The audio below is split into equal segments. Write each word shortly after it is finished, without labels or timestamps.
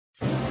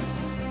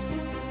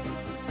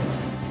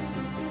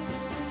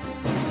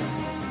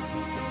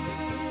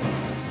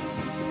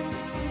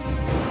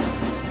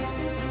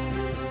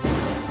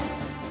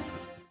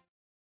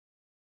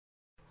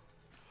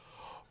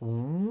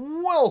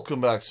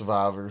Welcome back,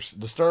 survivors.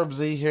 Disturbed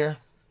Z here,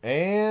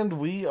 and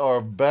we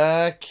are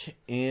back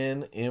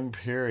in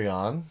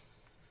Empyrean.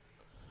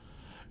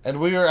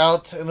 And we are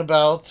out and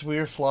about. We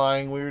are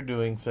flying. We are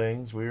doing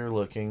things. We are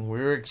looking.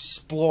 We are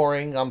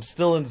exploring. I'm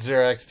still in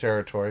Xerax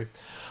territory.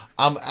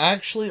 I'm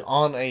actually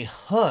on a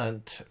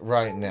hunt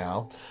right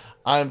now.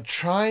 I'm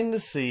trying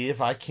to see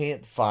if I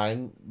can't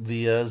find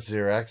the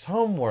Xerax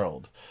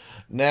homeworld.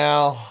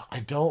 Now, I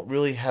don't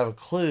really have a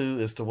clue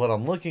as to what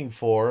I'm looking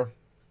for,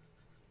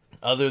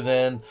 other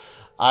than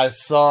I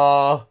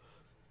saw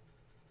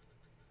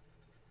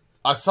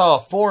a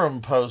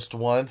forum post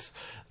once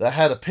that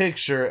had a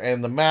picture,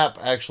 and the map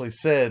actually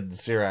said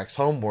Xerax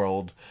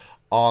homeworld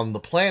on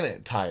the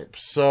planet type.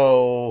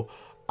 So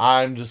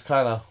I'm just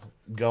kind of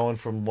going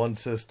from one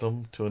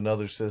system to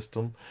another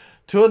system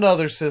to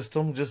another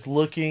system, just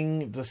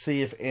looking to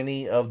see if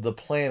any of the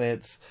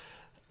planets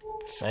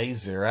say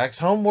Xerax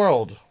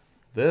homeworld.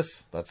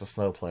 That's a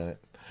snow planet.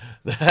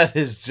 That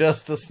is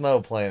just a snow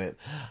planet.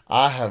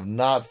 I have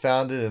not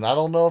found it, and I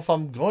don't know if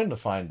I'm going to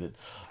find it.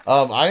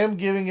 I am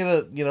giving it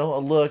a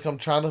look. I'm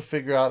trying to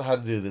figure out how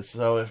to do this.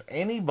 So if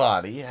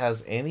anybody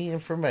has any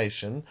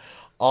information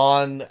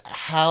on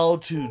how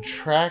to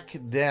track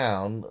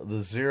down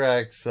the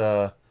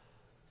Xerax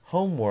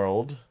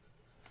homeworld,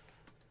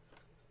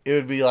 it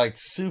would be like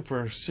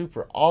super,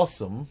 super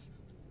awesome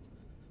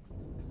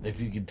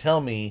if you could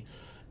tell me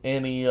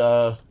any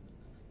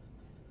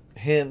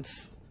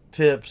hints,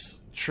 tips,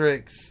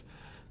 tricks,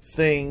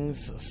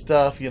 things,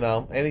 stuff,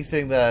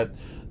 anything that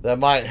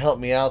might help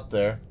me out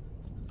there.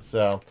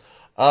 So,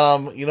 I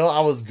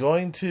was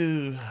going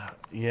to,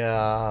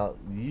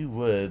 you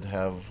would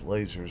have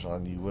lasers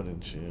on you,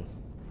 wouldn't you?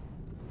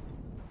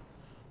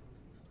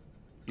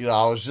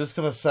 I was just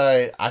going to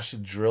say I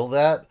should drill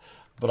that,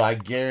 but I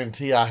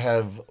guarantee I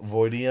have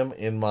Voidium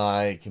in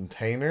my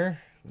container.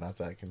 Not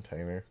that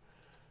container.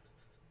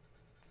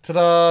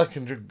 Ta-da!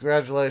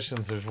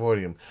 Congratulations, there's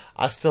Voidium.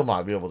 I still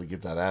might be able to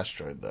get that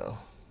asteroid, though.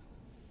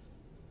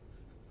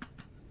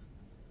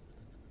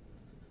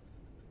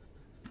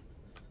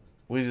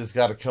 We just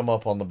got to come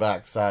up on the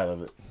back side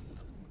of it.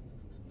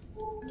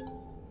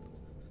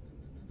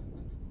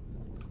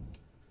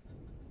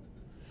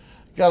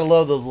 Gotta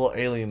love those little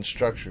alien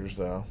structures,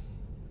 though.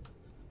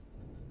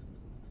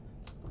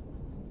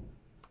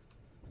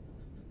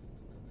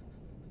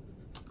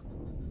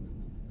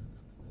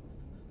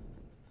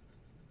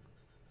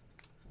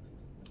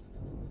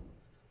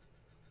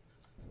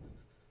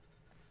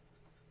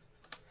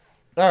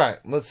 Alright,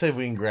 let's see if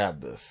we can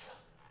grab this.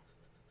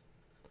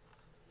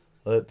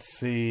 Let's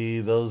see,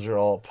 those are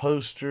all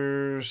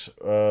posters.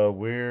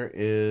 Where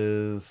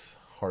is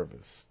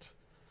Harvest?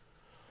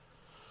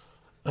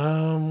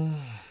 There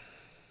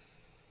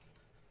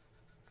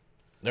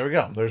we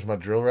go. There's my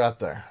drill right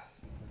there.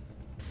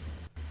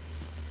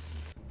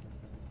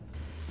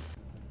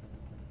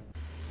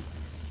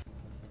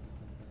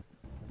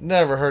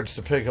 Never hurts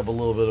to pick up a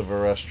little bit of a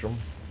rostrum.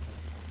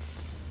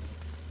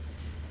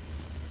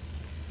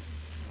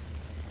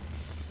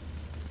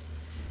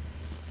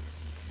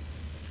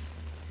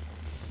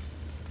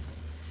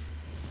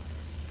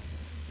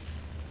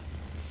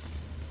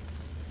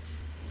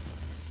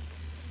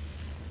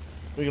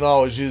 We can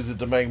always use it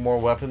to make more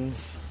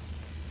weapons,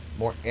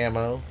 more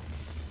ammo,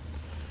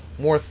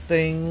 more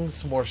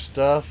things, more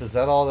stuff. Is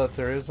that all that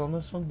there is on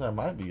this one? That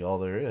might be all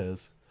there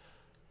is.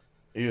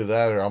 Either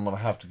that or I'm going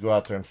to have to go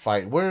out there and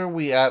fight. Where are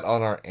we at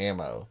on our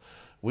ammo?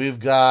 We've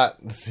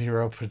got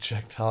 0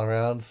 projectile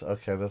rounds.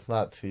 Okay, that's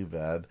not too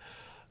bad.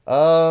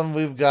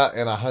 We've got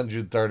an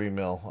 130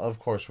 mil. Of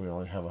course we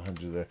only have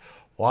 100 there.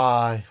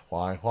 Why?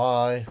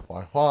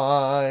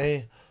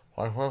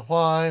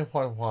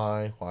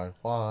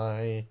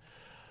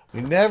 We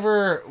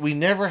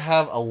never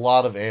have a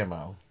lot of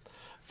ammo.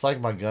 It's like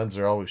my guns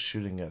are always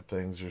shooting at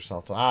things or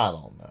something. I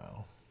don't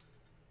know.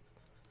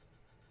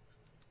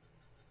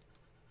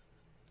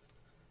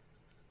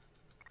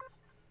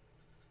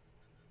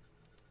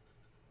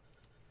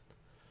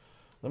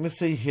 Let me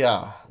see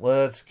here.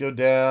 Let's go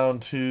down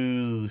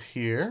to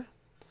here.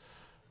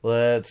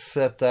 Let's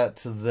set that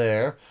to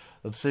there.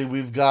 Let's see.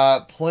 We've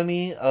got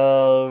plenty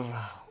of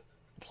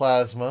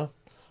plasma.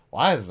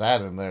 Why is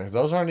that in there?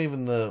 Those aren't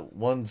even the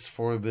ones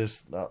for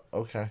this.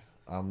 Okay,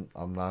 I'm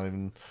not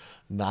even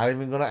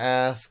going to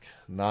ask.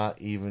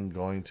 Not even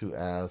going to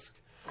ask.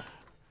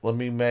 Let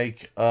me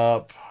make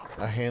up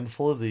a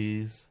handful of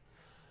these.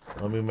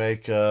 Let me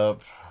make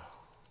up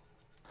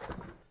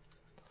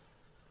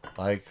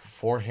like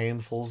 4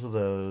 handfuls of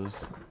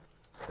those.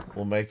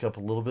 We'll make up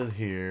a little bit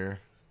here,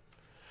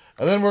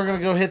 and then we're gonna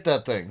go hit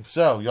that thing.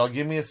 So y'all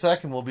give me a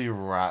second. We'll be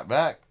right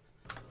back.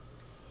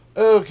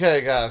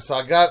 Okay, guys, so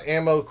I got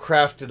ammo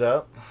crafted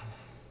up.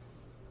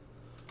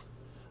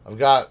 I've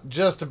got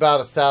just about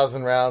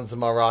 1,000 rounds in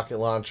my rocket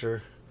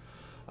launcher.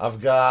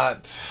 I've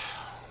got...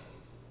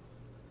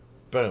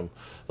 Boom.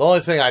 The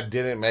only thing I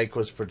didn't make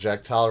was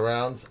projectile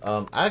rounds.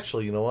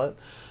 Actually, you know what?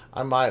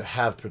 I might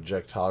have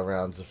projectile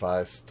rounds if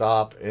I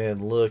stop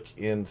and look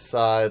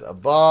inside a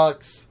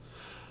box.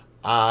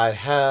 I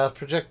have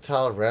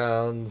projectile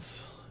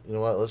rounds You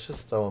know what? Let's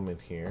just throw them in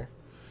here.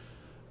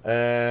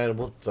 And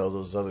we'll throw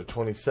those other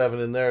 27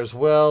 in there as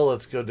well.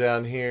 Let's go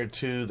down here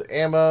to the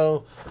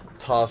ammo.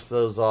 Toss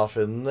those off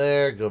in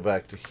there. Go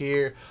back to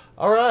here.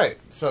 Alright,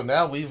 so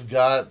now we've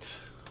got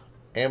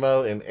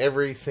ammo in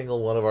every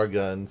single one of our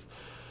guns.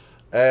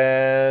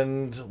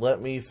 And let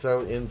me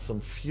throw in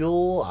some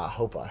fuel. I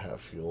hope I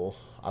have fuel.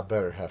 I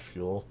better have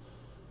fuel.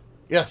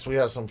 Yes, we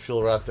have some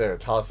fuel right there.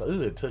 Toss.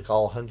 Ooh, it took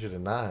all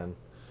 109.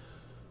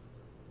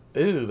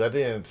 Ooh, that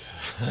didn't.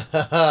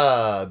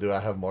 Do I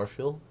have more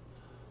fuel?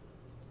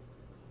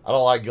 I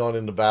don't like going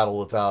into battle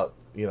without,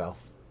 you know,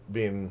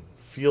 being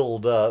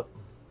fueled up.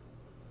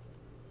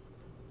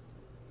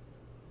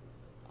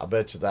 I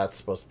bet you that's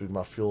supposed to be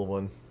my fuel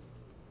one.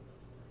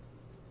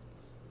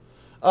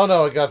 Oh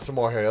no, I got some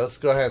more here. Let's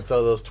go ahead and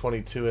throw those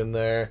 22 in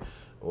there.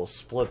 We'll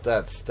split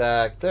that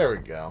stack. There we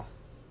go.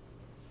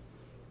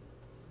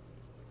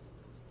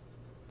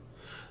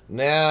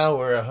 Now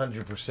we're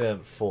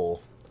 100%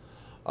 full.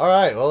 All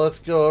right, well, let's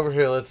go over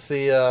here. Let's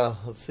see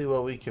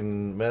what we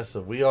can mess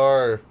with. We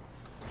are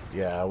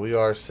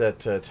set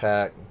to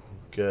attack.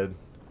 Good.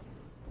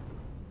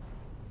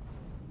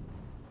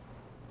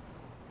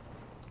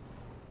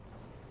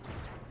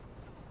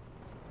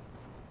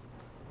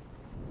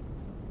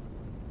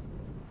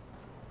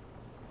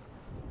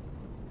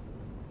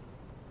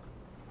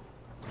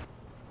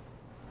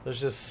 There's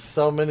just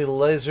so many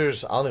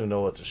lasers. I don't even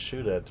know what to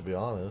shoot at, to be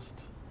honest.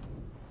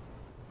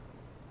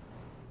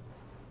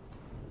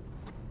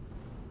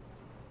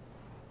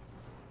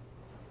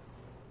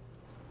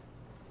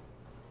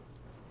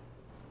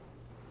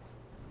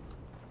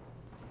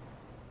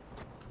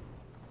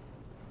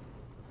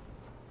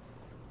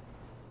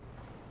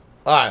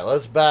 Alright,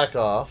 let's back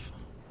off.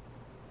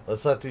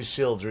 Let's let these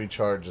shields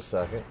recharge a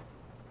second.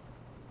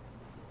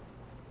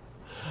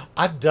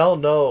 I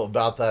don't know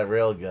about that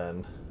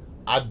railgun.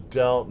 I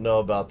don't know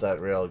about that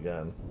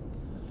railgun.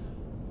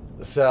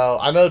 So,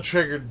 I know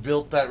Trigger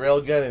built that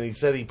railgun and he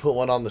said he put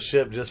one on the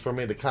ship just for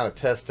me to kind of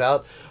test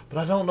out. But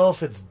I don't know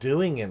if it's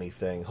doing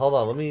anything. Hold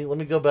on, let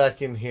me go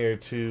back in here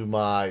to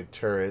my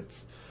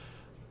turrets.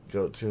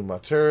 Go to my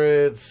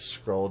turrets,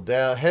 scroll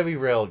down. Heavy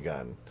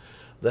railgun.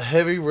 The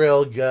heavy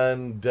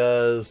railgun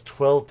does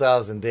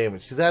 12,000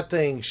 damage. See, that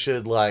thing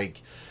should,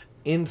 like,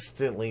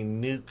 instantly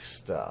nuke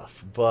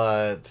stuff.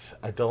 But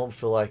I don't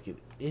feel like it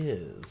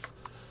is.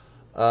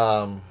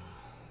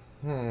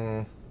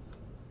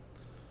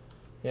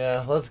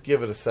 Yeah, let's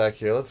give it a sec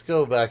here. Let's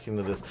go back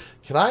into this.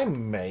 Can I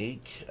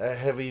make a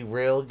heavy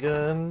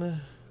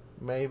railgun?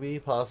 Maybe,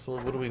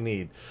 possibly. What do we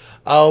need?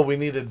 Oh, we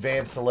need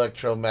advanced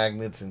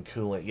electromagnets and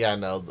coolant. Yeah,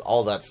 no,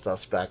 all that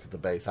stuff's back at the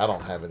base. I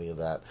don't have any of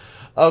that.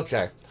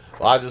 Okay.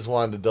 Well, I just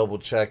wanted to double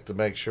check to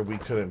make sure we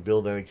couldn't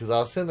build any. Because I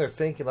was sitting there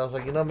thinking, I was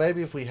like, you know,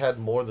 maybe if we had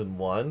more than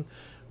one,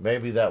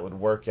 maybe that would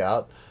work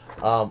out.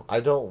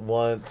 I don't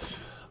want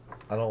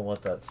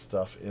that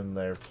stuff in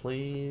there,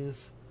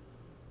 please.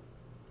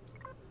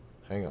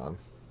 Hang on.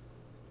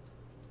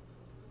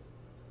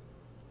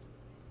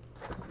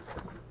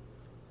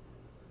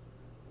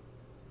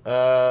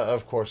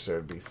 Of course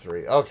there'd be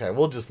 3. Okay,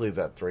 we'll just leave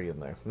that 3 in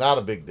there. Not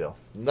a big deal.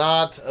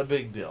 Not a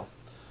big deal.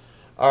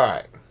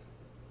 Alright.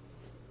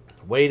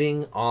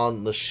 Waiting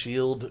on the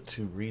shield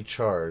to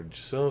recharge.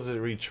 As soon as it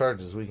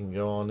recharges, we can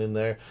go on in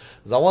there.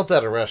 Because I want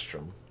that a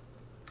restroom.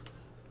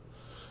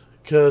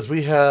 Because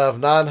we have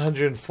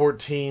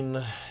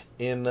 914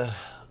 in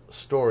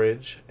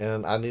storage.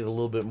 And I need a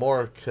little bit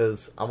more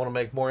because I want to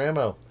make more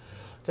ammo.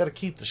 Got to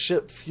keep the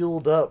ship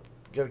fueled up.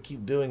 Got to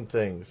keep doing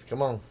things.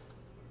 Come on.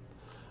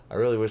 I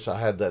really wish I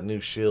had that new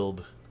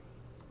shield.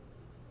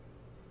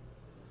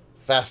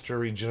 Faster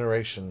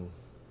regeneration.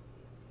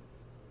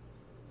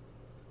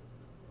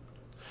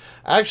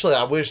 Actually,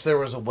 I wish there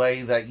was a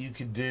way that you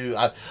could do...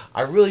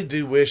 I really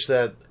do wish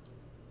that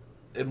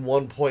in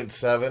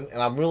 1.7,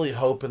 and I'm really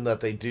hoping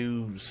that they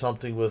do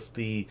something with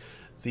the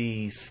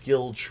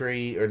skill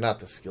tree, or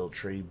not the skill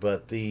tree,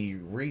 but the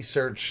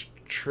research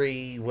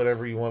tree,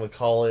 whatever you want to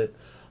call it.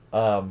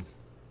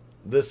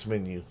 This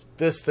menu,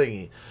 this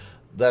thingy.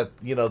 That,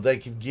 you know, they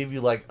can give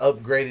you like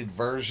upgraded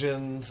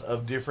versions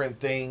of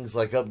different things,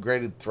 like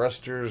upgraded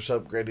thrusters,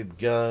 upgraded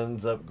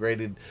guns,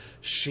 upgraded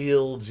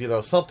shields, you know,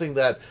 something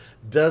that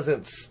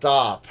doesn't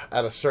stop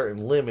at a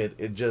certain limit.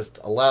 It just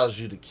allows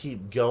you to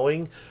keep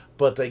going,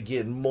 but they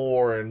get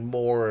more and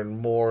more and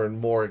more and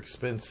more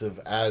expensive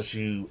as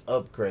you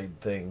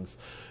upgrade things.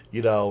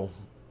 You know,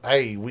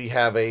 hey, we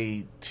have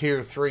a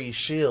tier 3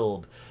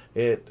 shield.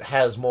 It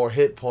has more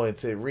hit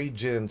points. It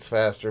regens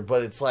faster,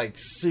 but it's like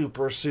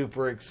super,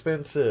 super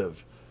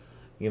expensive,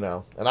 you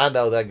know. And I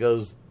know that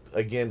goes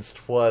against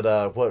what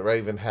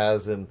Raven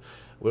has in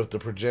with the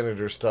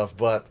progenitor stuff,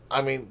 but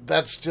I mean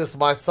that's just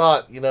my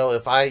thought. You know,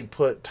 if I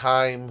put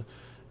time,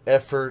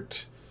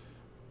 effort,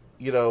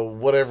 you know,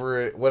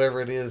 whatever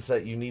it is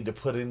that you need to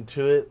put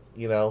into it,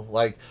 you know,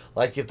 like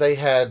if they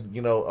had,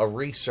 you know, a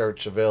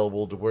research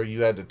available to where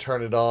you had to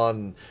turn it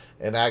on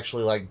and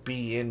actually like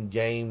be in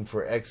game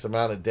for X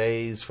amount of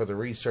days for the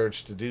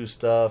research to do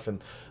stuff, and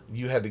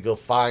you had to go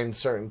find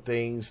certain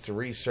things to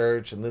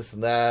research and this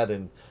and that,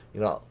 and You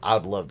know,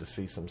 I'd love to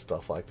see some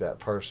stuff like that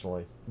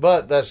personally.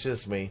 But that's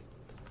just me.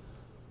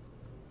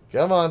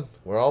 Come on.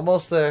 We're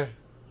almost there.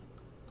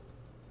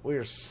 We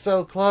are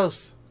so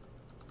close.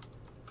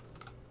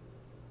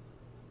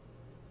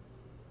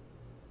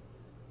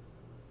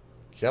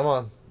 Come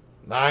on.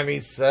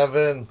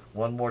 97.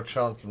 One more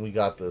chunk and we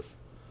got this.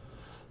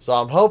 So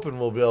I'm hoping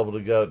we'll be able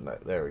to go.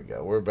 There we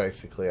go. We're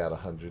basically at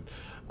 100.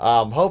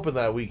 I'm hoping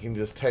that we can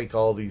just take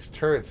all these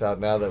turrets out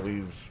now that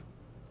we've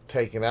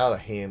taken out a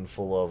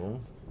handful of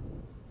them.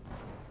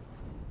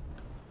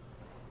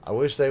 I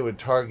wish they would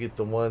target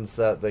the ones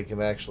that they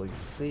can actually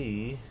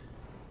see.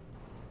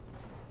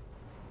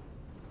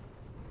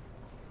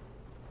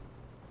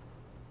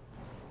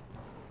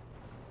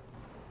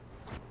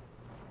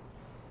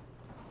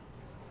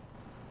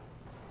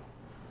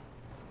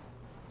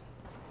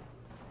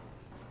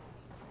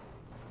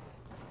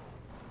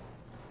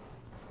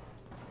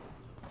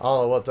 I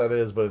don't know what that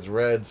is, but it's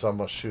red, so I'm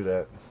going to shoot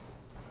at.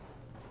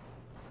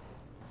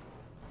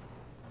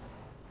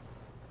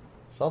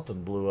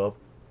 Something blew up.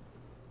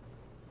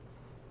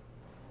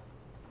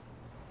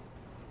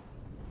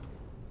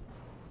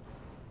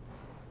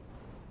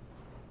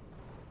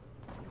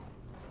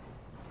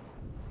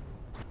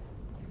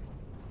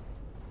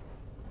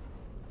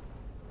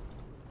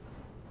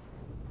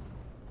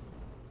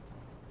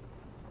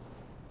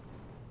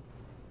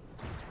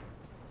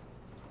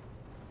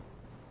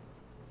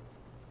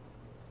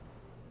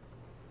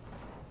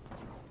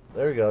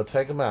 There we go.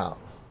 Take them out.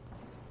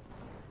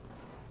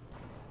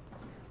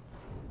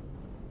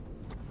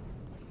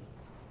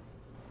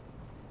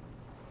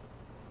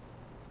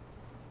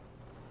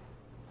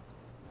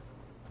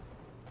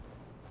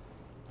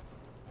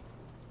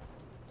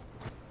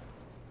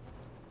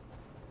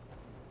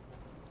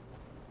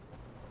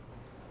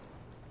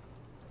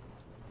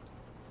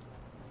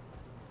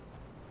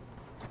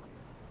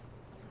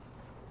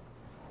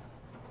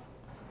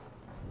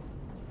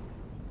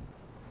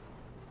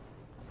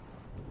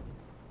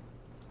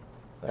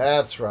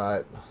 That's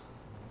right.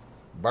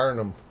 Burn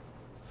them.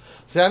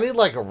 See, I need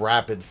like a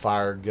rapid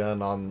fire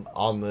gun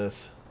on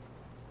this.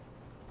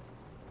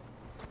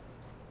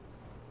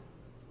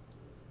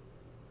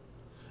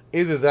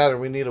 Either that or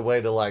we need a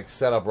way to like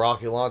set up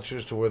rocket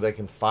launchers to where they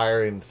can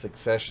fire in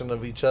succession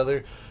of each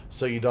other.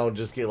 So you don't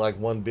just get like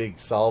one big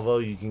salvo.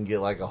 You can get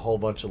like a whole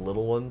bunch of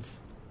little ones.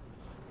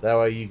 That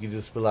way you can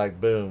just be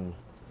like boom,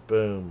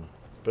 boom,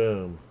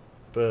 boom,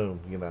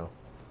 boom, you know.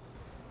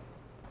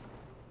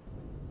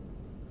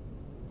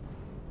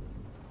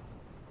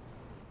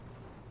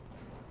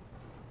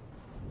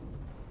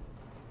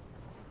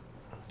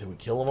 Did we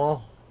kill them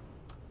all?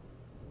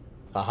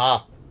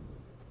 Haha.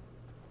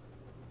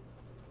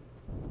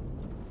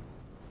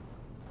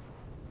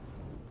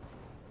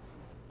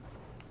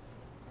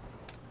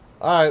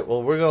 Alright,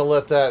 well, we're going to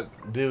let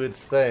that do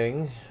its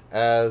thing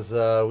as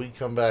we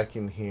come back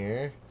in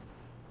here.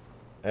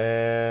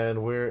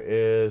 And where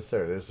is...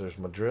 There it is. There's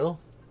my drill.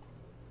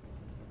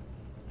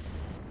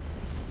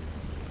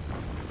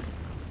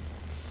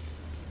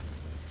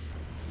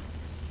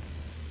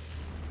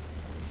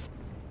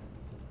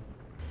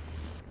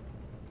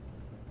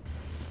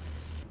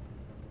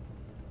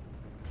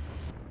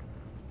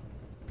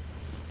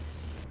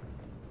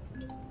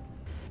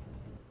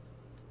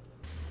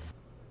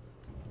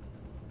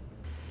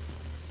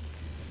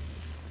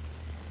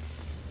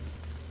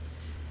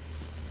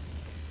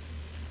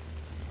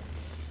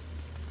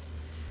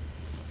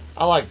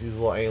 I like these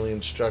little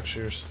alien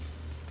structures.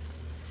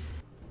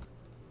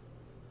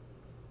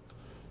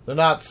 They're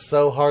not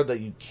so hard that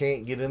you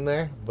can't get in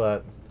there,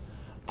 but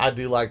I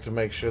do like to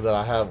make sure that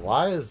I have...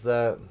 Why is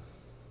that...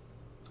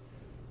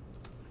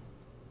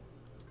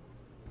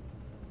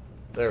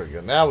 There we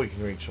go. Now we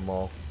can reach them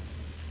all.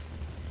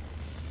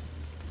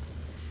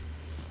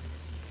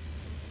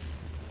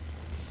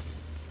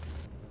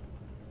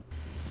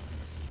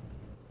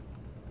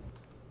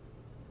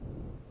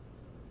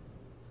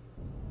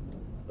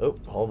 Oh,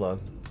 hold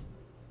on.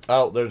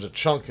 Oh, there's a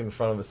chunk in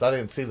front of us. I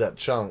didn't see that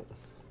chunk.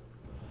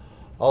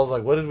 I was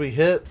like, what did we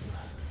hit?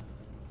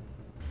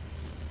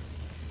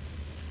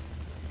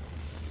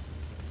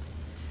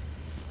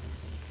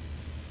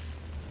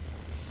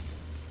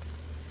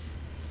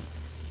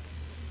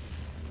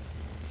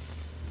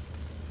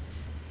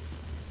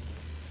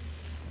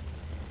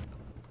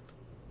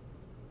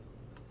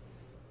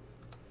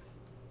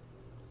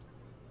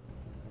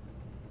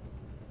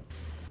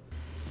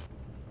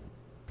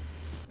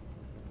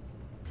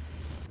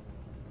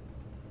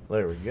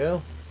 There we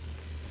go.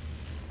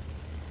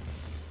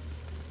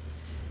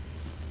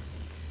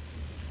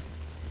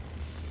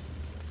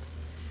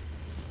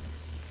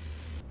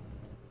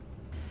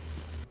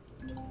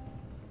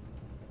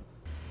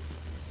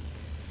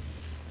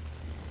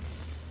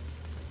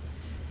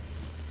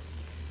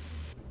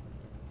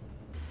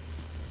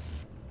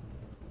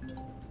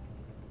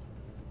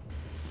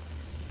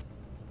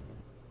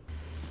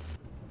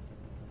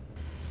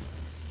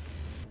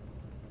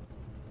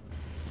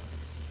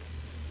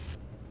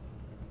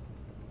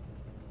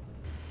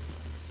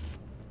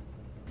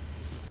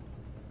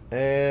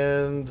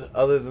 And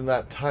other than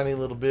that tiny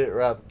little bit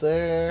right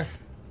there.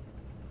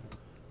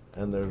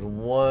 And there's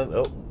one.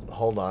 Oh,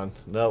 hold on.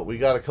 No, we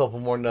got a couple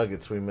more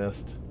nuggets we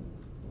missed.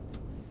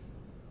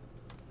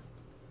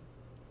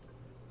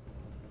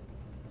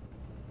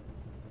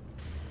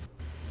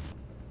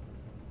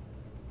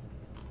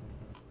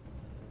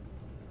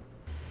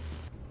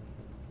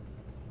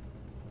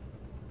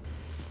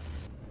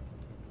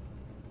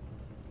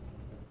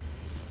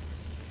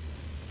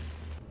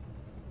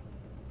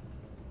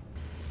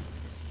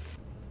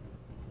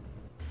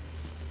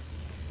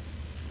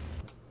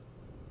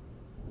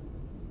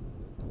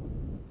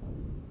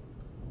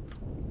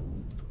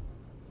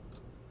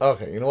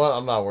 Okay, you know what?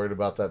 I'm not worried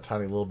about that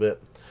tiny little bit.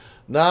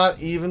 Not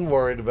even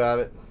worried about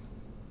it.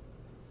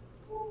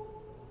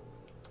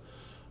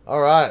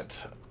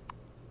 Alright.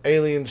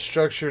 Alien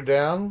structure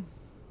down.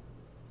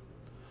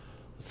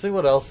 Let's see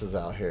what else is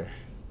out here.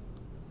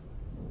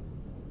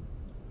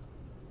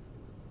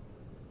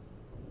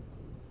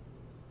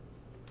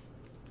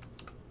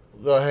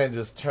 Go ahead and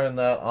just turn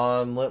that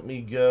on. Let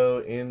me go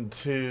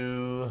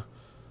into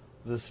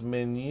this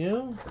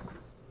menu.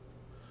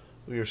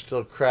 We are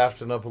still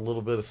crafting up a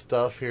little bit of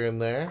stuff here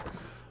and there.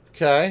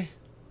 Okay.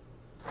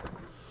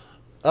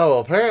 Oh,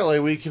 apparently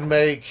we can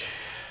make...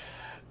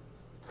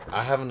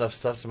 I have enough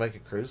stuff to make a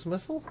cruise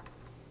missile?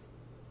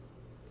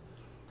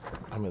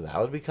 I mean, that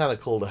would be kind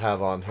of cool to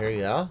have on here,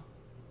 yeah?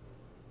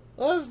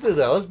 Well, let's do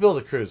that. Let's build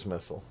a cruise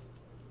missile.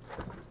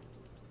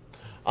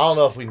 I don't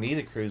know if we need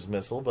a cruise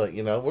missile, but,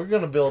 you know, we're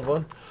going to build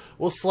one.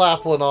 We'll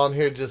slap one on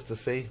here just to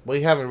see.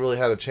 We haven't really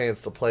had a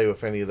chance to play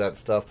with any of that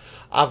stuff.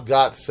 I've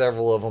got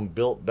several of them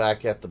built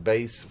back at the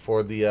base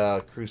for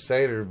the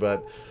Crusader,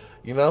 but,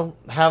 you know,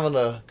 having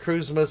a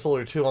cruise missile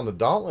or two on the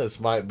Dauntless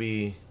might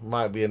be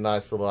a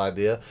nice little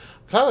idea.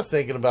 I'm kind of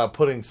thinking about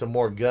putting some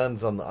more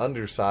guns on the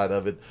underside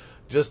of it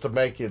just to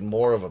make it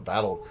more of a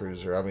battle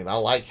cruiser. I mean, I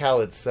like how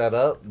it's set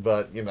up,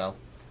 but, you know,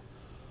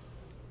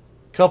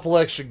 couple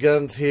extra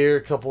guns here,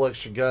 couple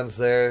extra guns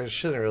there. It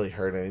shouldn't really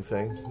hurt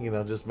anything. You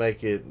know, just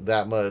make it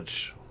that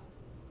much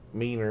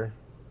meaner.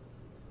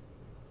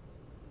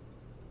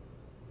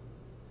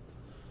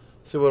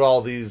 See what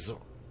all these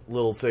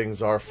little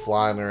things are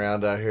flying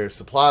around out here.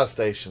 Supply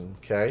station,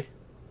 okay.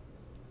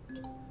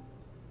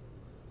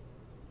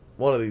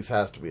 One of these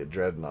has to be a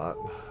dreadnought.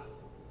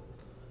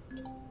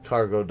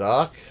 Cargo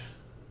dock.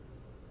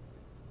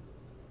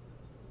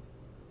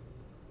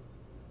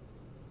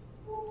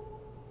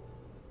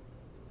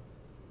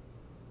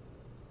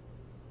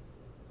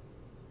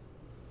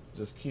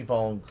 Just keep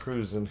on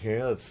cruising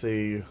here. Let's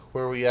see,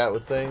 where are we at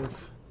with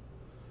things?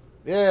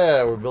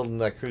 Yeah, we're building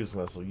that cruise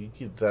missile. You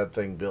keep that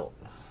thing built.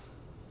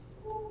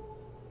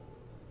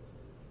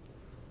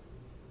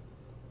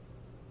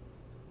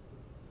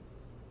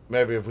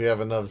 Maybe if we have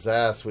enough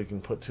ZAS, we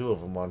can put 2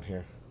 of them on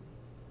here.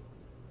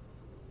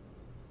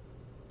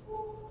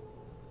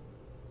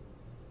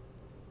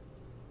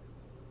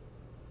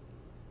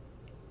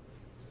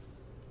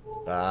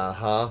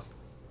 Uh-huh.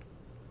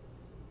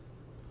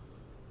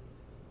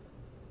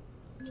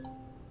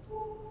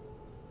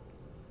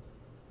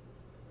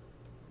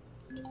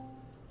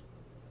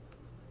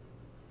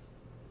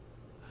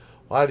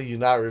 Why do you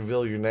not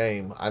reveal your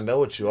name? I know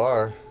what you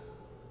are.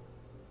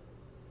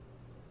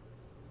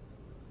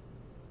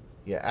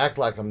 You act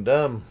like I'm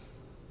dumb.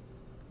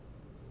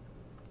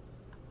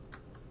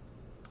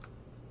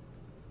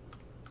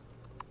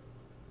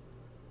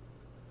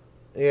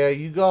 Yeah,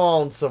 you go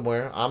on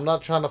somewhere. I'm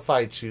not trying to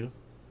fight you.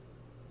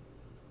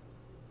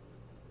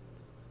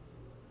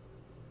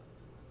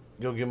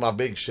 Go get my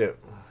big ship.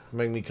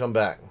 Make me come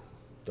back.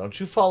 Don't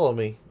you follow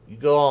me. You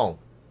go on.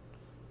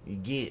 You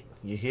get.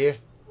 You hear?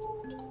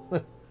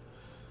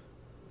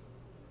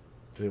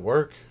 Did it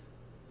work?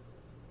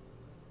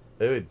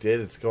 Oh, it did.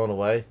 It's going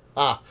away.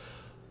 Ah,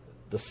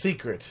 the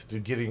secret to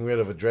getting rid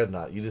of a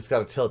dreadnought. You just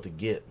got to tell it to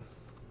get.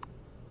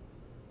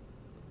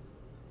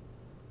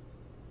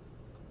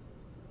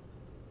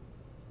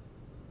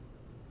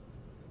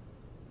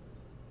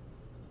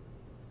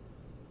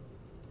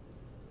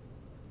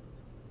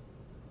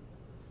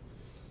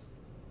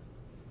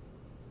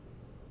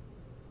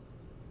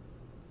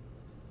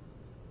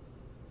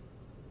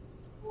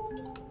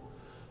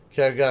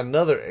 Okay, I've got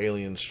another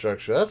alien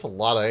structure. That's a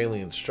lot of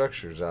alien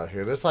structures out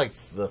here. That's like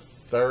the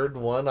 3rd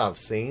one I've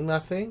seen, I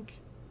think.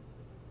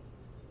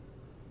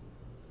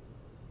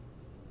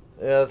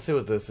 Yeah, let's see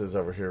what this is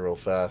over here real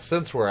fast,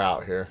 since we're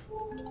out here.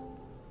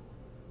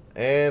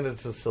 And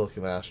it's a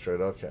Silicon Asteroid,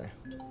 okay.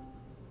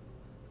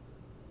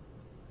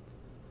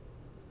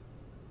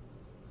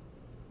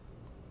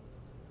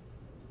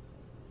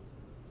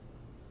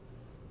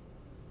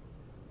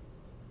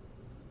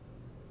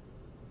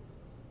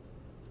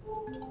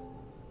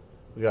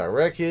 We got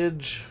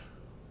wreckage.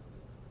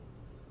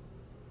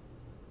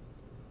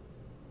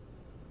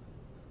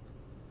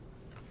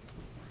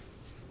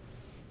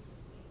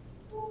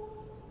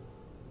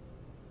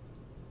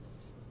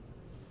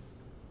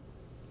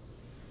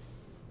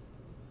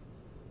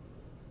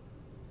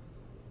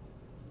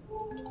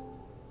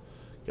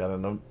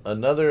 Got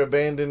another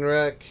abandoned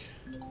wreck.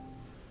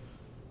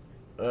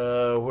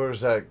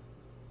 Where's that?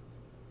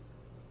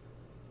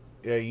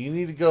 Yeah, you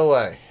need to go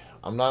away.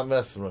 I'm not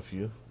messing with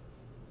you.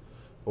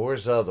 But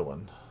where's the other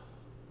one?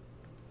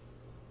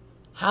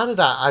 How did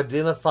I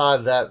identify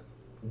that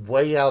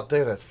way out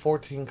there? That's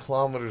 14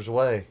 kilometers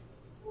away.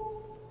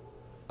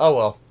 Oh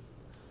well.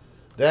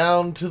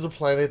 Down to the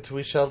planet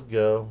we shall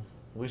go.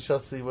 We shall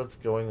see what's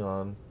going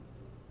on.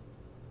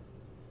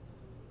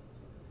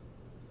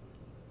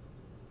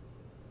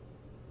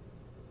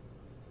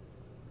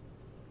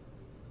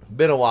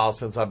 Been a while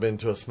since I've been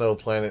to a snow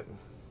planet.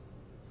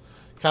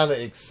 Kind of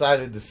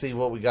excited to see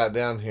what we got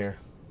down here.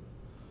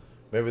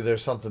 Maybe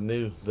there's something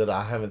new that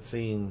I haven't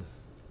seen.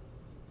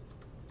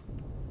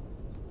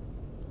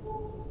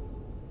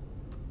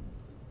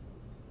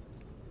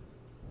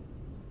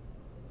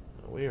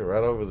 We are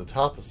right over the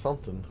top of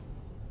something.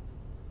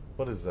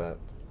 What is that?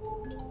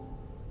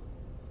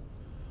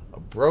 A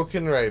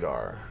broken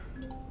radar.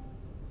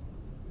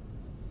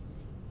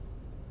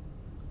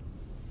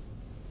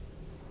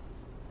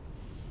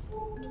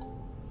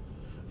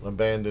 An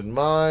abandoned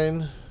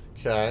mine.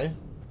 Okay.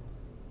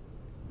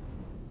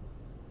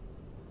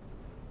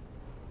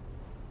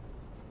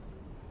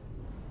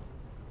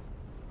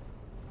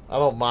 I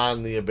don't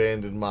mind the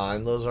abandoned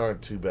mine. Those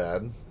aren't too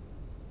bad.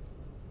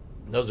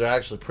 Those are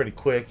actually pretty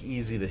quick,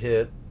 easy to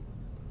hit.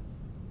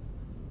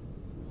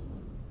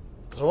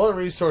 So what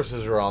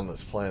resources are on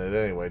this planet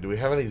anyway? Do we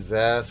have any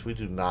ZAS? We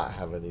do not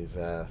have any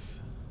ZAS.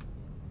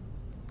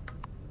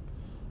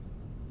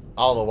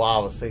 I don't know why I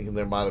was thinking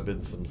there might have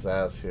been some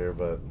ZAS here,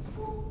 but...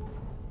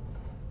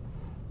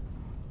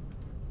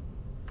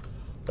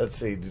 Let's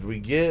see, did we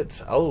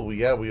get... Oh,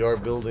 yeah, we are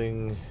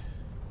building...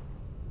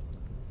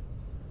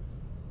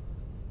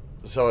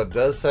 So it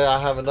does say I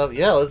have enough...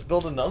 Yeah, let's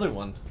build another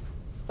one.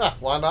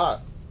 Why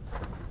not?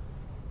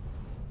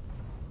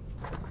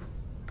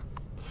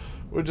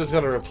 We're just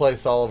going to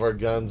replace all of our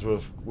guns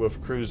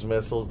with cruise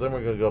missiles. Then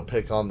we're going to go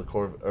pick on the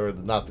Corvette, or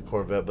not the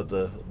Corvette, but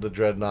the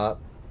Dreadnought.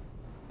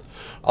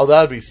 Oh,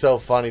 that would be so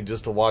funny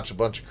just to watch a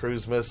bunch of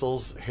cruise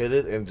missiles hit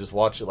it and just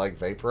watch it like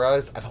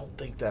vaporize. I don't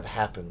think that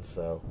happens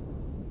though.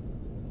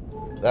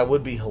 That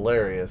would be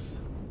hilarious.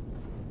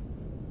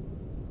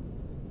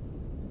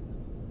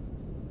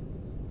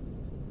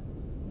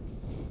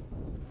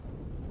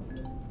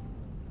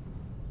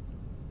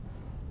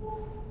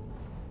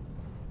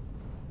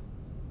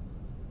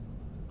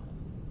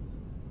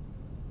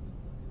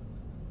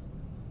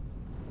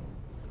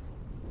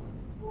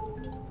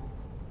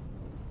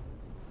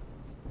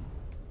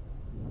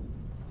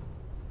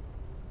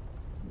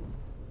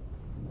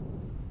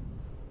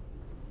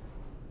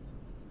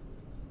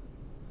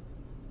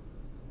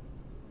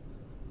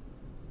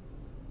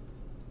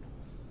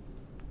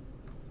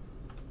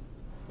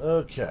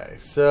 Okay,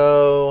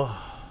 so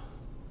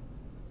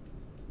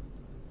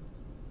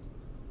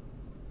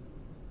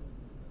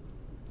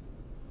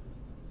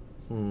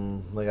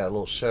they got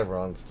little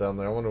chevrons down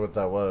there. I wonder what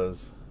that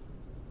was.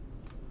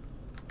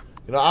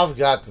 You know, I've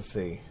got to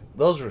see.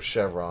 Those were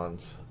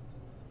chevrons.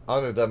 I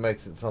wonder if that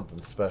makes it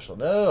something special.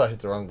 No, I hit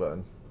the wrong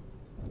button.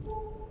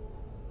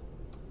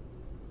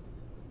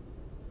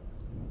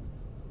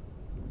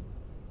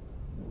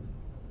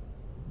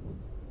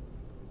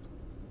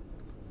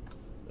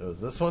 It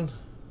was this one?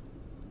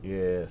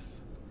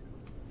 Yes.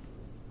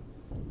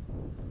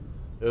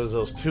 It was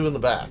those two in the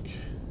back.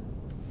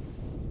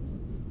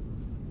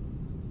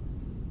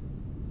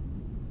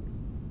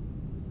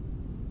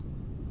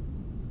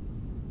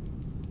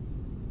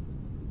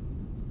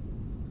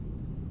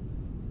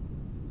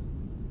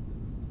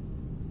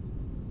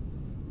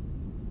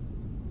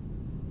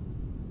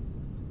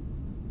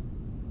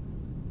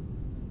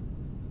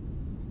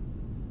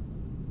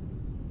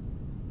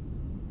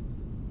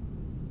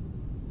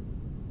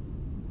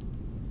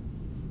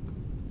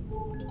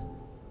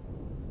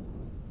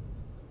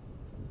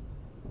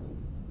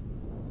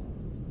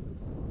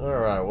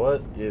 Alright,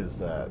 what is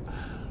that?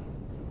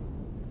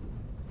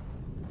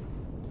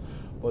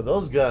 Well,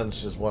 those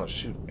guns just want to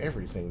shoot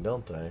everything,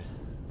 don't they?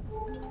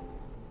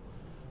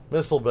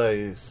 Missile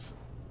base.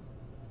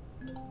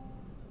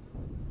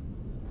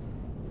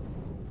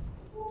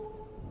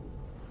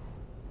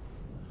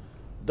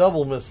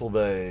 Double missile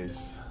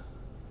base.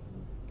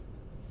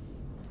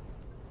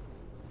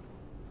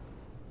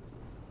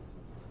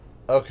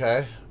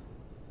 Okay.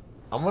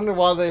 I wonder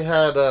why they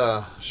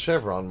had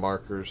chevron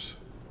markers.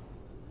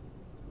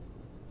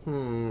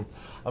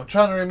 I'm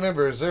trying to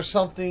remember. Is there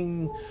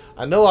something...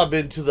 I know I've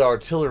been to the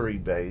artillery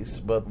base,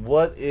 but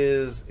what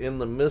is in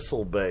the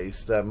missile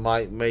base that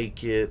might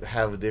make it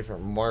have a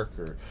different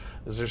marker?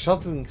 Is there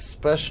something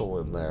special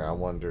in there, I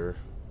wonder?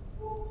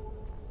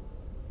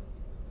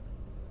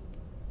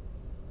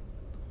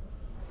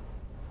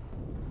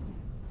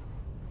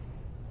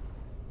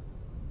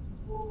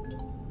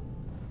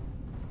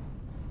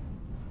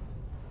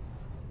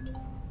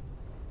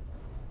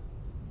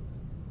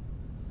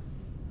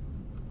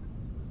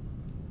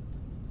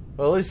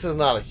 Well, at least it's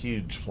not a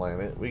huge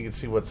planet. We can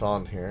see what's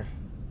on here.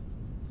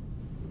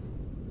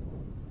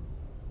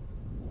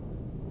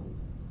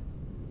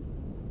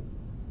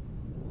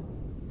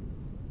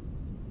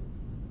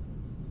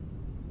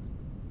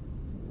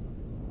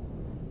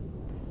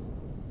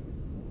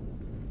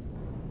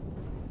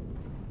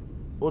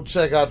 we'll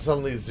check out some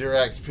of these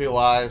Xerax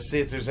POIs, see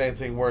if there's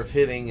anything worth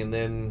hitting, and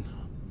then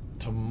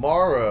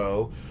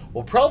tomorrow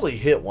we'll probably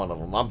hit one of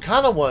them. I'm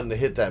kind of wanting to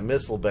hit that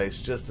missile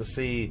base just to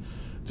see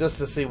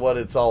what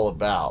it's all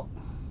about.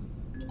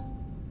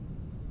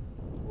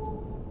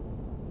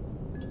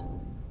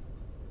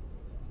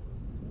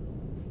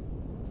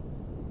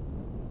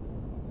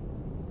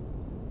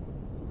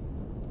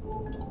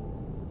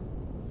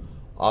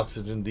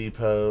 Oxygen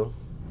depot.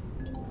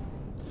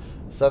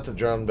 Is that the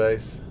drone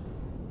base?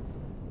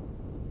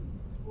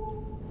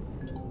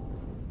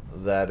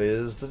 That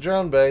is the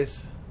drone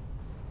base.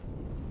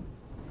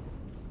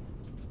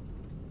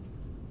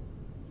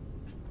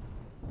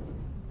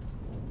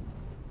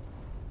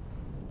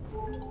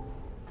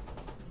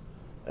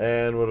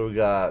 And what do we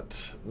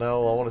got?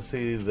 No, I want to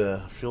see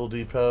the fuel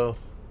depot.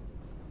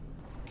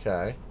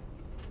 Okay.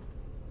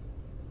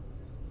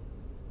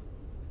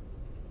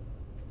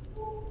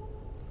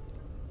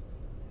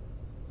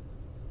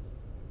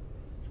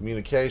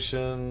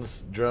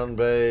 Communications, drone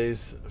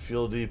base,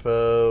 fuel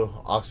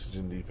depot,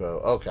 oxygen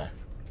depot. Okay.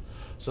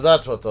 So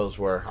that's what those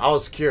were. I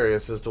was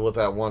curious as to what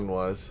that one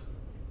was.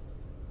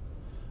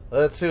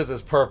 Let's see what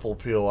this purple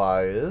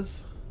POI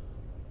is.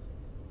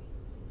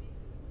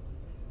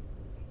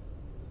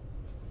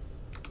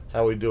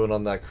 How we doing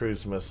on that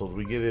cruise missile? Did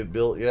we get it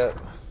built yet?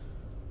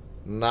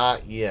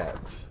 Not yet.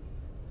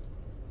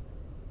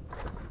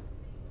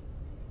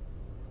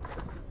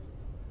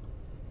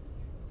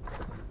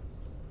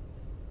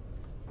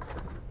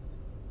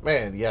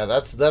 Man, yeah,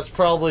 that's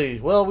probably,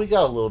 well, we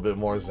got a little bit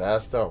more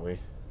Zast, don't we?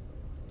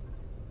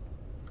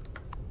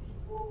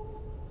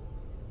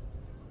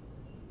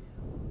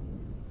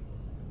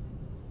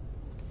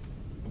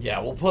 Yeah,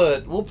 we'll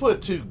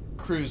put 2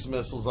 cruise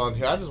missiles on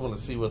here. I just want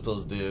to see what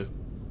those do.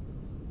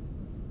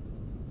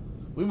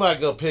 We might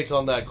go pick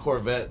on that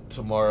Corvette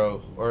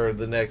tomorrow or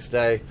the next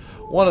day.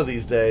 One of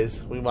these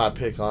days, we might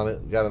pick on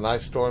it. Got a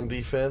nice storm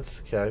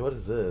defense. Okay, what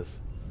is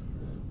this?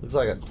 Looks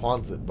like a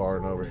Quonset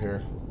barn over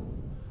here.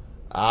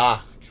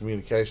 Ah,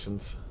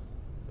 communications.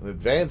 An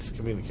advanced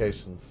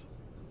communications.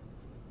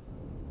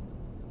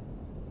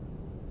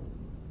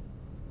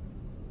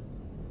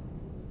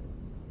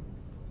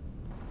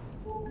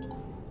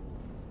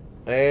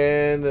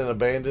 And an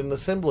abandoned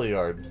assembly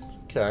yard.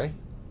 Okay.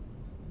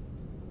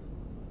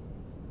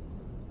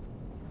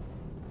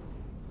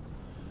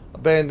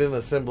 Abandoned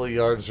assembly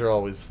yards are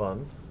always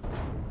fun.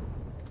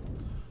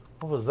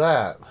 What was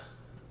that?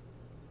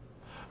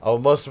 Oh,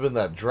 it must have been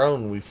that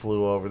drone we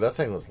flew over. That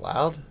thing was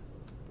loud.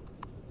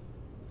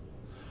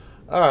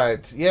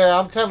 Alright, yeah,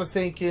 I'm kind of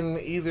thinking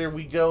either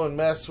we go and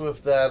mess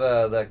with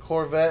that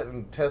Corvette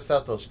and test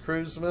out those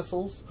cruise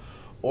missiles,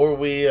 or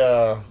we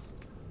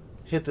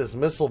hit this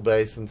missile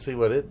base and see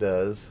what it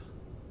does,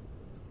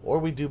 or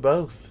we do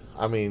both.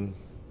 I mean,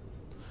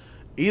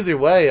 either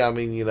way, I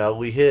mean, you know,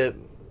 we hit,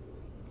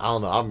 I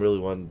don't know, I'm really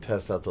wanting to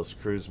test out those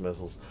cruise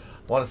missiles.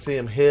 I want to see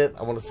them hit,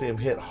 I want to see them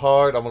hit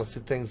hard, I want to see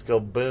things go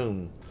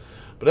boom.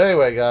 But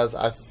anyway, guys,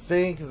 I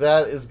think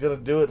that is going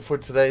to do it for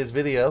today's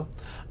video.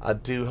 I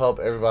do hope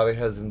everybody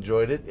has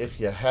enjoyed it. If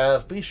you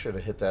have, be sure to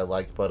hit that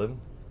like button.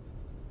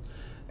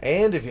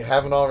 And if you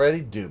haven't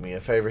already, do me a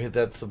favor, hit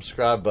that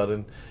subscribe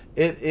button.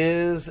 It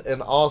is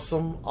an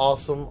awesome,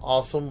 awesome,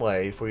 awesome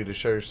way for you to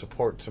show your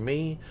support to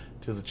me,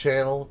 to the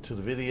channel, to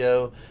the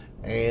video,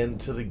 and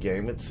to the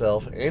game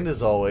itself. And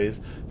as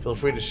always, feel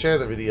free to share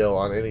the video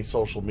on any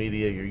social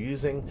media you're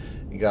using.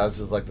 You guys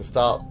just like to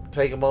stop,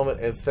 take a moment,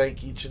 and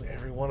thank each and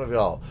every one of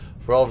y'all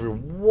for all of your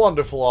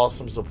wonderful,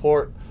 awesome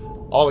support,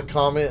 all the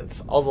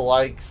comments, all the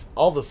likes,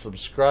 all the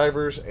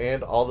subscribers,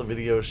 and all the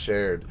videos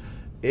shared.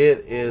 It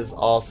is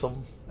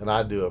awesome, and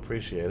I do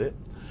appreciate it.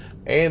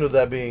 And with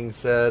that being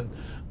said,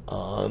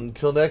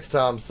 until next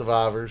time,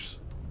 survivors,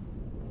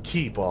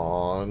 keep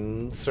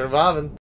on surviving.